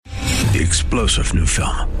The explosive new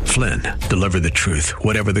film, Flynn, deliver the truth,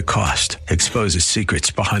 whatever the cost, exposes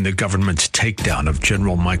secrets behind the government's takedown of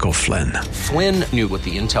General Michael Flynn. Flynn knew what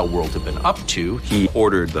the intel world had been up to. He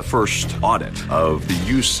ordered the first audit of the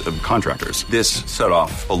use of contractors. This set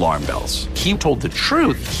off alarm bells. He told the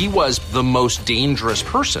truth. He was the most dangerous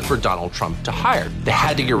person for Donald Trump to hire. They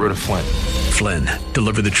had to get rid of Flynn. Flynn,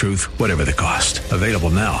 deliver the truth, whatever the cost. Available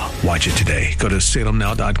now. Watch it today. Go to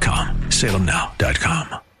salemnow.com.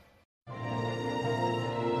 salemnow.com.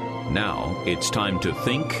 Now it's time to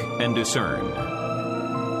think and discern.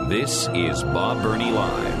 This is Bob Burney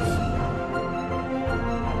Live.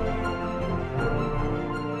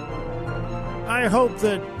 I hope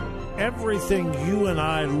that everything you and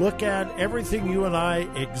I look at, everything you and I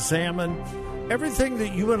examine, everything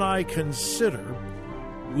that you and I consider,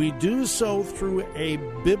 we do so through a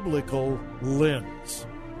biblical lens,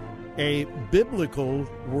 a biblical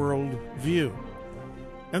worldview.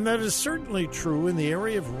 And that is certainly true in the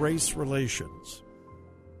area of race relations.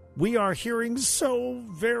 We are hearing so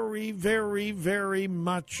very, very, very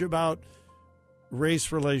much about race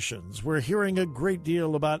relations. We're hearing a great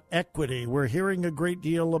deal about equity. We're hearing a great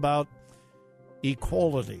deal about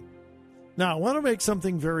equality. Now, I want to make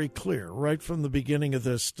something very clear right from the beginning of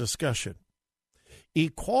this discussion.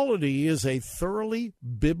 Equality is a thoroughly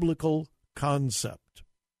biblical concept.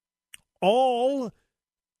 All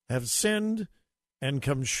have sinned and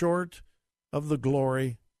come short of the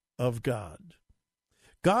glory of God.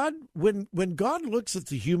 When God looks at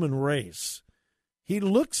the human race, he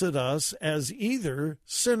looks at us as either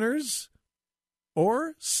sinners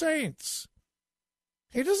or saints.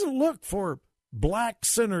 He doesn't look for black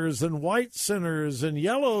sinners and white sinners and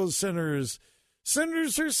yellow sinners.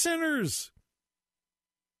 Sinners are sinners.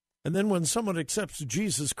 And then when someone accepts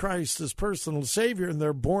Jesus Christ as personal Savior and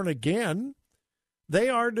they're born again, they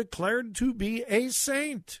are declared to be a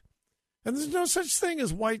saint. And there's no such thing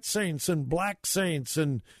as white saints and black saints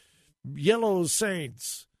and yellow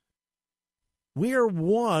saints. We are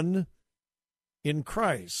one in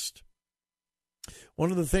Christ.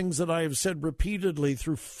 One of the things that I have said repeatedly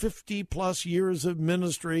through 50-plus years of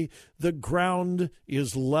ministry, the ground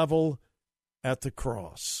is level at the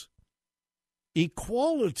cross.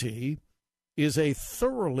 Equality is a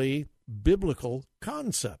thoroughly biblical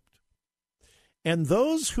concept. And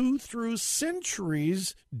those who through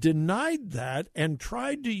centuries denied that and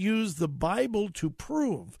tried to use the Bible to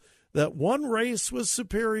prove that one race was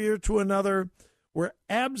superior to another were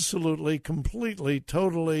absolutely, completely,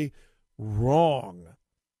 totally wrong.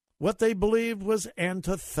 What they believed was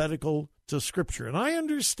antithetical to Scripture. And I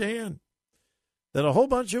understand that a whole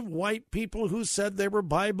bunch of white people who said they were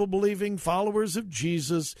Bible-believing followers of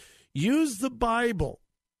Jesus used the Bible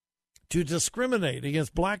to discriminate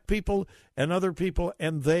against black people and other people,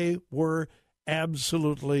 and they were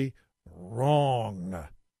absolutely wrong.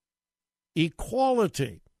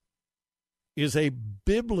 Equality is a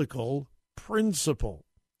biblical principle.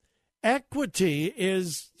 Equity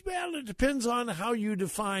is, well, it depends on how you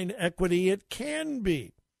define equity. It can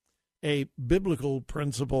be a biblical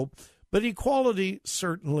principle, but equality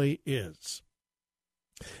certainly is.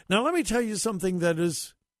 Now, let me tell you something that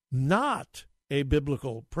is not a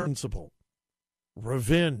biblical principle.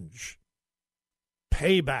 Revenge.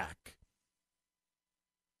 Payback.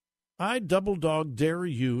 I double dog dare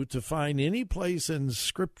you to find any place in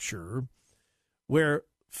Scripture where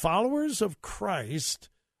followers of Christ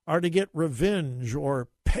are to get revenge or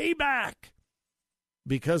payback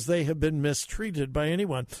because they have been mistreated by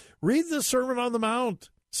anyone. Read the Sermon on the Mount.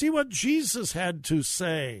 See what Jesus had to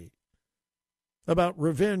say about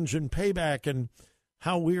revenge and payback and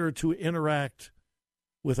how we are to interact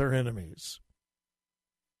with our enemies.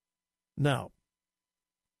 Now,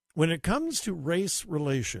 when it comes to race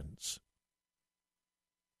relations,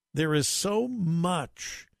 there is so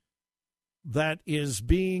much that is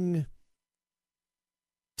being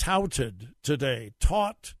touted today,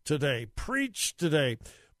 taught today, preached today,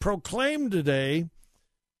 proclaimed today,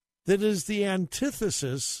 that is the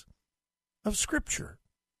antithesis of Scripture.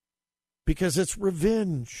 Because it's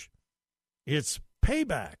revenge. It's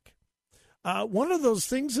payback. One of those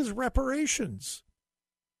things is reparations.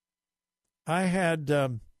 I had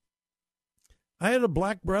a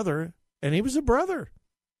black brother, and he was a brother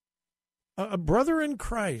in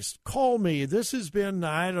Christ. Call me. This has been,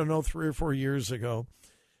 3 or 4 years ago.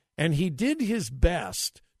 And he did his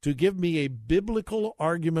best to give me a biblical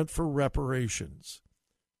argument for reparations.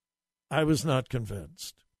 I was not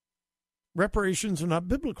convinced. Reparations are not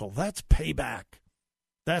biblical. That's payback.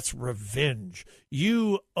 That's revenge.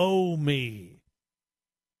 You owe me.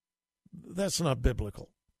 That's not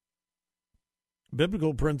biblical.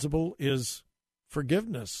 Biblical principle is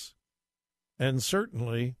forgiveness and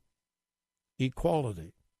certainly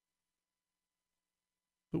equality.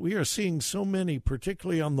 But we are seeing so many,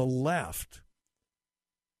 particularly on the left,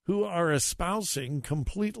 who are espousing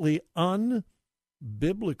completely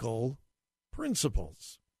unbiblical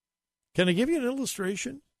principles. Can I give you an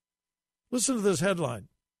illustration? Listen to this headline.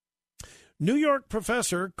 New York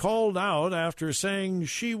professor called out after saying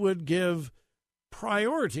she would give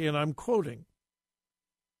priority, and I'm quoting,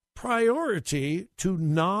 priority to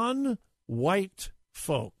non-white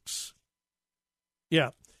folks. Yeah,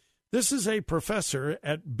 this is a professor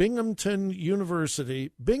at Binghamton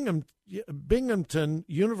University. Binghamton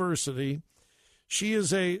University. She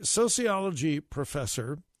is a sociology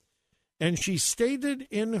professor, and she stated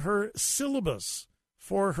in her syllabus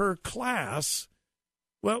for her class,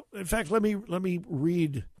 well, in fact, let me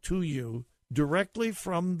read to you directly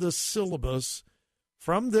from the syllabus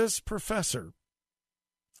from this professor.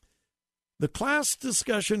 The class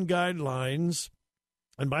discussion guidelines,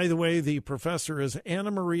 and by the way, the professor is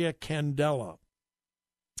Anna Maria Candela.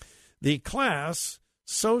 The class,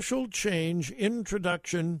 Social Change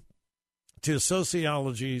Introduction to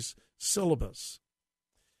Sociology's syllabus.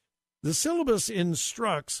 The syllabus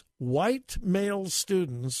instructs white male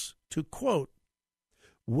students to, quote,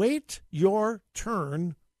 wait your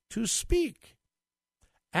turn to speak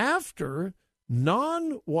after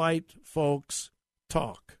non-white folks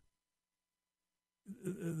talk.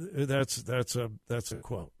 That's a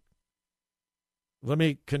quote. Let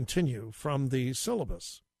me continue from the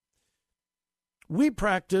syllabus. We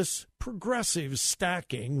practice progressive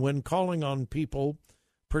stacking when calling on people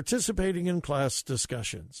participating in class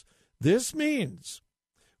discussions. This means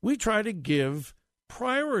we try to give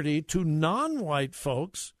priority to non-white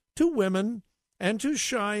folks, to women, and to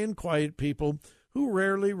shy and quiet people who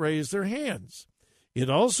rarely raise their hands. It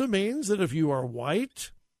also means that if you are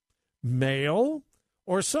white, male,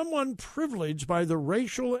 or someone privileged by the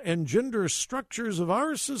racial and gender structures of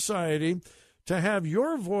our society to have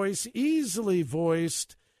your voice easily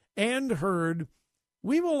voiced and heard,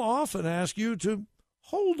 we will often ask you to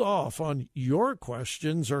hold off on your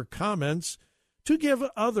questions or comments to give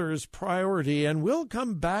others priority, and we'll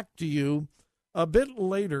come back to you a bit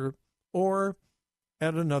later or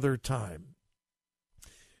at another time.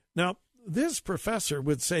 Now, this professor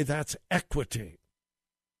would say that's equity.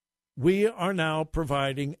 We are now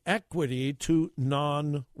providing equity to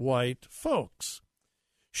non-white folks.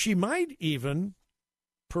 She might even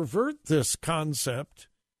pervert this concept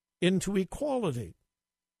into equality.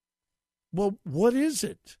 Well, what is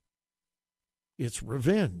it? It's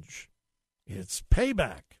revenge. It's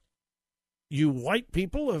payback. You white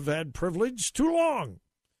people have had privilege too long.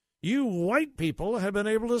 You white people have been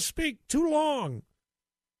able to speak too long.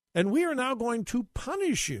 And we are now going to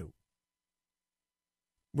punish you.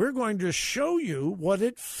 We're going to show you what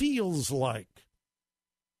it feels like.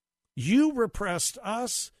 You repressed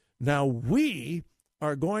us. Now we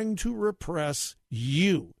are going to repress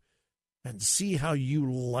you and see how you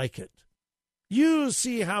like it. You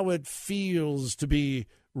see how it feels to be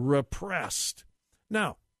repressed.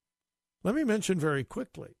 Now, let me mention very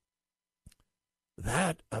quickly,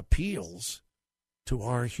 that appeals to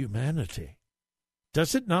our humanity.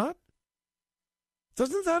 Does it not?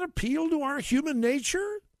 Doesn't that appeal to our human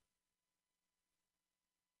nature?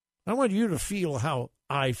 I want you to feel how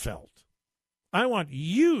I felt. I want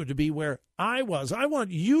you to be where I was. I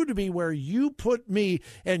want you to be where you put me,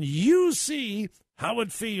 and you see how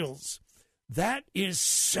it feels. That is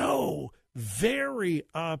so very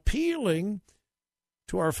appealing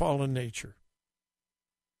to our fallen nature.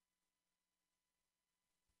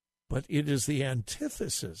 But it is the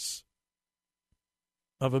antithesis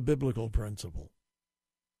of a biblical principle.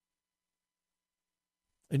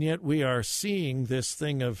 And yet we are seeing this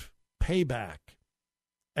thing of payback,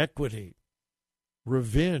 equity,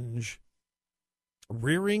 revenge,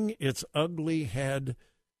 rearing its ugly head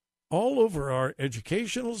all over our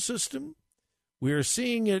educational system. We are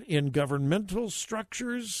seeing it in governmental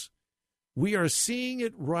structures. We are seeing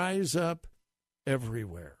it rise up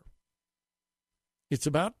everywhere. It's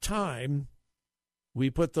about time we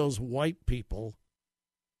put those white people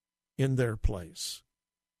in their place.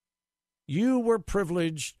 You were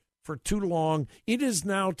privileged for too long. It is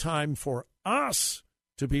now time for us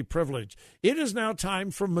to be privileged. It is now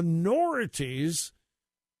time for minorities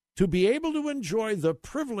to be able to enjoy the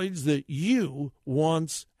privilege that you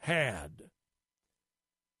once had.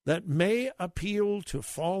 That may appeal to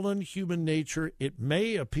fallen human nature. It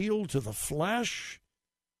may appeal to the flesh.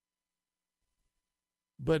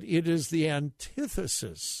 But it is the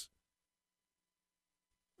antithesis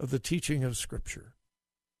of the teaching of Scripture.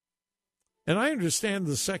 And I understand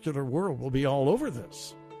the secular world will be all over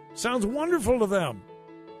this. Sounds wonderful to them.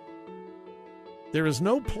 There is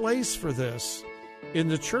no place for this in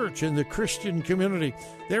the church, in the Christian community.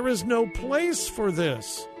 There is no place for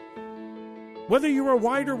this. Whether you are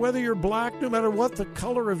white or whether you're black, no matter what the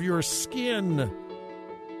color of your skin,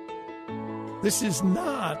 this is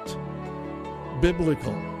not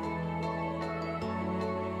biblical.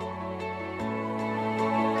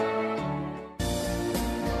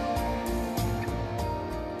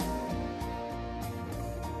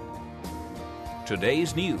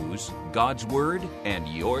 Today's news, God's Word, and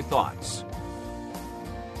your thoughts.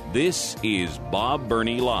 This is Bob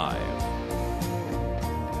Burney Live.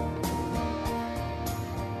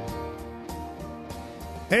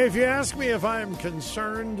 Hey, if you ask me if I'm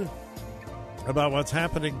concerned about what's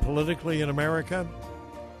happening politically in America,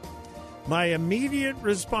 my immediate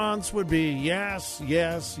response would be yes,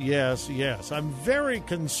 yes, yes, yes. I'm very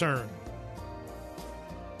concerned.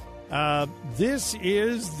 This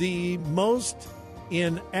is the most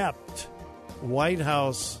inept White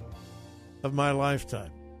House of my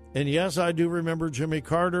lifetime. And yes, I do remember Jimmy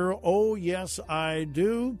Carter. Oh, yes, I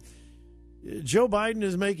do. Joe Biden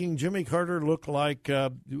is making Jimmy Carter look like,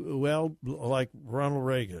 like Ronald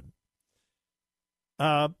Reagan.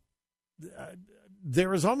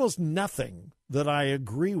 There is almost nothing that I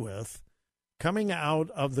agree with coming out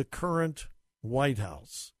of the current White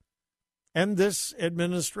House and this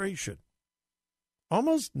administration.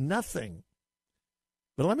 Almost nothing.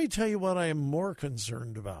 But let me tell you what I am more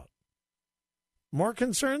concerned about. More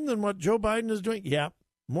concerned than what Joe Biden is doing? Yep.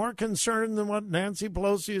 More concerned than what Nancy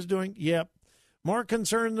Pelosi is doing? Yep. More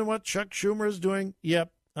concerned than what Chuck Schumer is doing?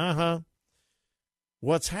 Yep.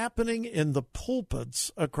 What's happening in the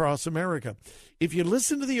pulpits across America. If you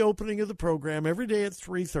listen to the opening of the program every day at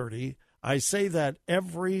 3:30, I say that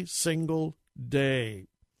every single day.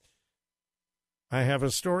 I have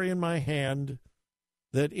a story in my hand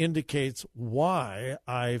that indicates why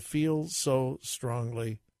I feel so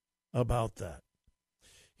strongly about that.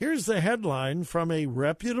 Here's the headline from a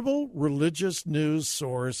reputable religious news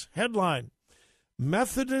source. Headline: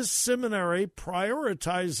 Methodist Seminary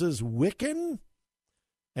prioritizes Wiccan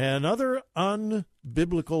and other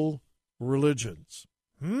unbiblical religions.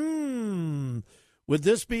 Would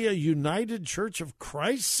this be a United Church of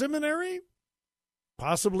Christ seminary?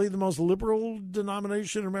 Possibly the most liberal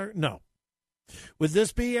denomination in America? No. Would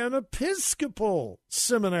this be an Episcopal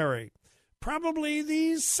seminary? Probably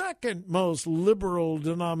the second most liberal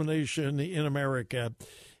denomination in America.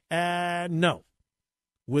 No.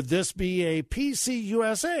 Would this be a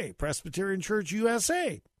PCUSA, Presbyterian Church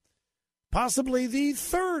USA? Possibly the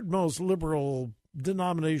third most liberal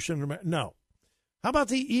denomination in America? No. How about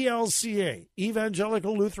the ELCA,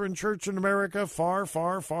 Evangelical Lutheran Church in America? Far,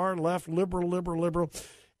 far, far left, liberal.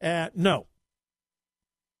 No.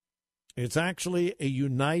 It's actually a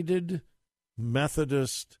United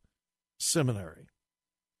Methodist Seminary.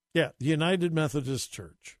 Yeah, the United Methodist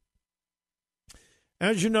Church.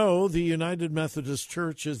 As you know, the United Methodist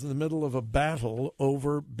Church is in the middle of a battle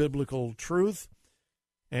over biblical truth,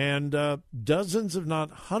 and dozens, if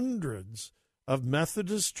not hundreds, of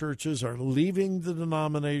Methodist churches are leaving the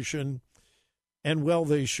denomination, and well,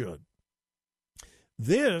 they should.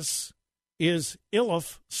 This is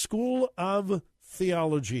ILIF, School of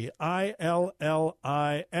Theology, ILLIF.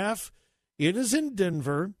 It is in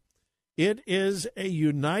Denver. It is a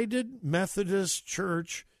United Methodist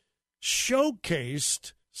Church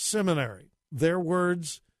showcased seminary. Their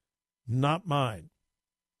words, not mine.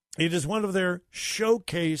 It is one of their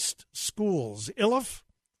showcased schools. ILIF,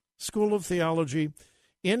 School of Theology,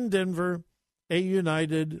 in Denver, a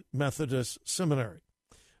United Methodist Seminary.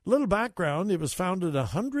 A little background: it was founded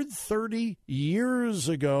 130 years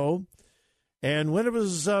ago, and when it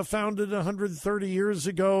was founded 130 years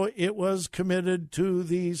ago, it was committed to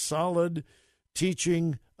the solid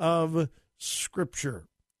teaching of Scripture.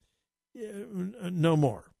 No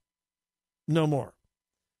more. No more.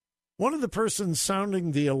 One of the persons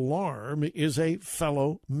sounding the alarm is a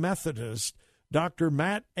fellow Methodist, Dr.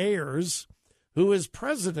 Matt Ayers, who is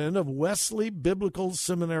president of Wesley Biblical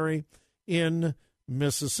Seminary in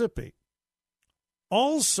Mississippi.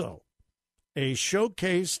 Also a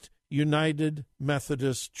showcased United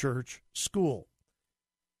Methodist Church school.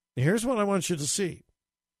 Here's what I want you to see.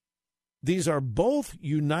 These are both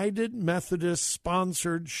United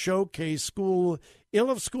Methodist-sponsored showcase school,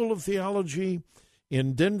 ILIF School of Theology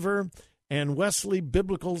in Denver and Wesley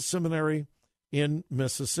Biblical Seminary in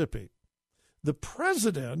Mississippi. The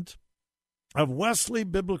president of Wesley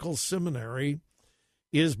Biblical Seminary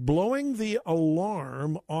is blowing the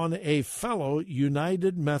alarm on a fellow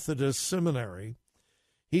United Methodist seminary.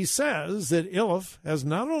 He says that Iliff has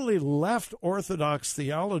not only left Orthodox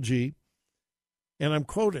theology, and I'm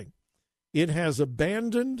quoting, it has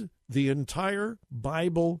abandoned the entire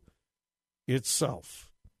Bible itself.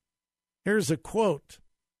 Here's a quote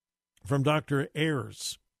from Dr.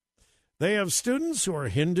 Ayers. They have students who are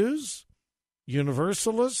Hindus,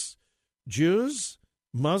 Universalists, Jews,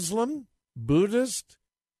 Muslim, Buddhist,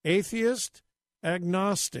 atheist,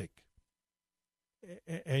 agnostic.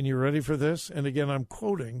 And you ready for this? And again, I'm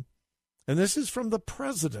quoting, and this is from the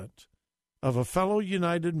president of a fellow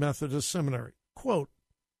United Methodist seminary. Quote,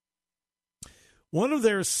 one of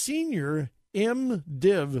their senior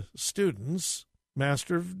MDiv students,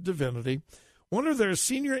 Master of Divinity, one of their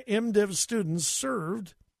senior MDiv students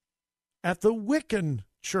served at the Wiccan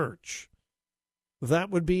Church.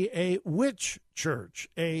 That would be a witch church,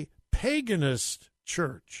 a paganist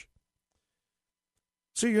church.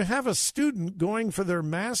 So you have a student going for their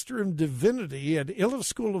Master in Divinity at Iliff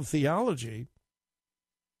School of Theology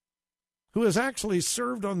who has actually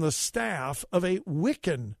served on the staff of a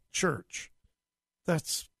Wiccan church.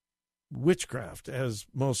 That's witchcraft, as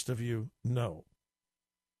most of you know.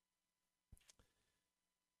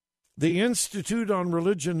 The Institute on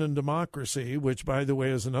Religion and Democracy, which, by the way,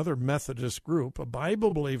 is another Methodist group, a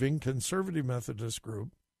Bible-believing conservative Methodist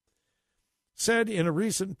group, said in a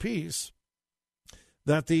recent piece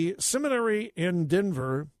that the seminary in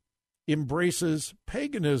Denver embraces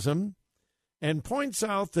paganism and points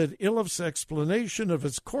out that Iliff's explanation of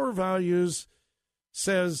its core values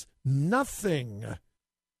says nothing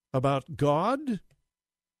about God,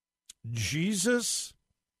 Jesus,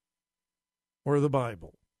 or the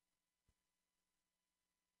Bible.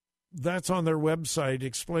 That's on their website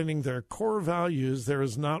explaining their core values. There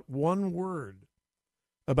is not one word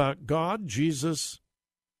about God, Jesus,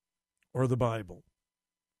 or the Bible.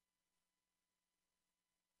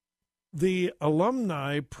 The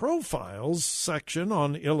alumni profiles section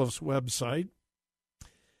on Iliff's website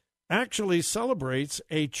actually celebrates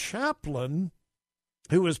a chaplain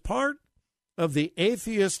who is part of the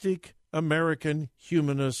Atheistic American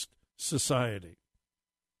Humanist Society.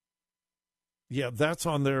 Yeah, that's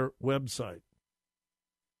on their website.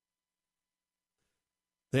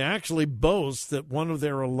 They actually boast that one of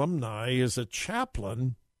their alumni is a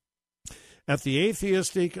chaplain at the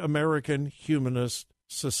Atheistic American Humanist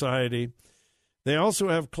Society. They also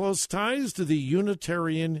have close ties to the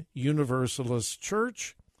Unitarian Universalist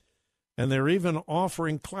Church, and they're even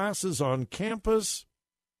offering classes on campus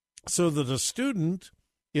so that a student,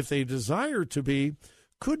 if they desire to be,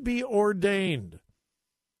 could be ordained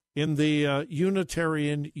in the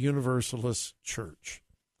Unitarian Universalist Church.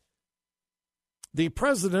 The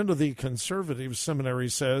president of the conservative seminary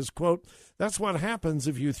says, quote, that's what happens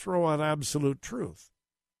if you throw out absolute truth.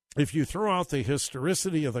 If you throw out the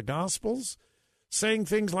historicity of the Gospels, saying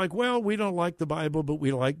things like, well, we don't like the Bible, but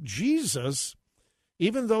we like Jesus,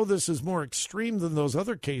 even though this is more extreme than those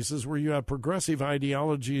other cases where you have progressive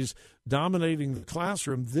ideologies dominating the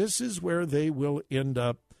classroom, this is where they will end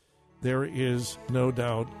up. There is no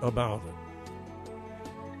doubt about it.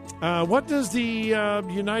 What does the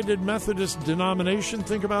United Methodist denomination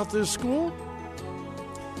think about this school?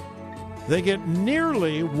 They get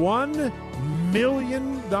nearly $1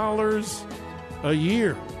 million a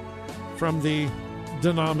year from the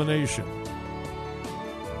denomination.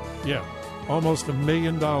 Yeah, almost $1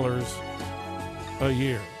 million a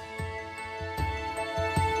year.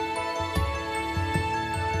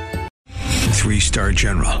 Three-star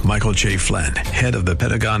General Michael J. Flynn, head of the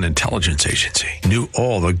Pentagon Intelligence Agency, knew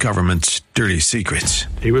all the government's dirty secrets.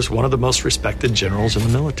 He was one of the most respected generals in the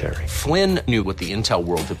military. Flynn knew what the intel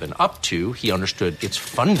world had been up to. He understood its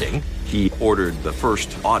funding. He ordered the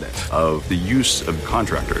first audit of the use of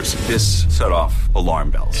contractors. This set off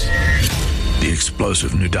alarm bells. The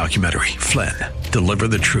explosive new documentary, Flynn, Deliver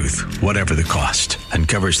the Truth, Whatever the Cost,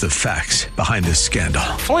 uncovers the facts behind this scandal.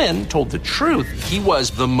 Flynn told the truth. He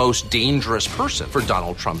was the most dangerous person for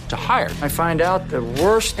Donald Trump to hire. I find out the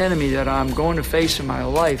worst enemy that I'm going to face in my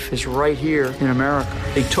life is right here in America.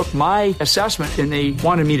 They took my assessment and they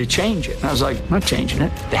wanted me to change it. And I was like, I'm not changing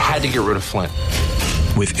it. They had to get rid of Flynn.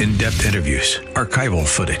 With in-depth interviews, archival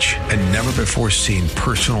footage, and never-before-seen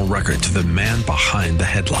personal records of the man behind the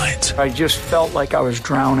headlines. I just felt like I was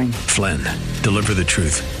drowning. Flynn, Deliver the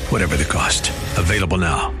Truth, Whatever the Cost. Available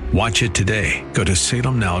now. Watch it today. Go to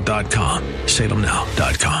salemnow.com.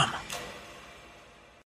 salemnow.com.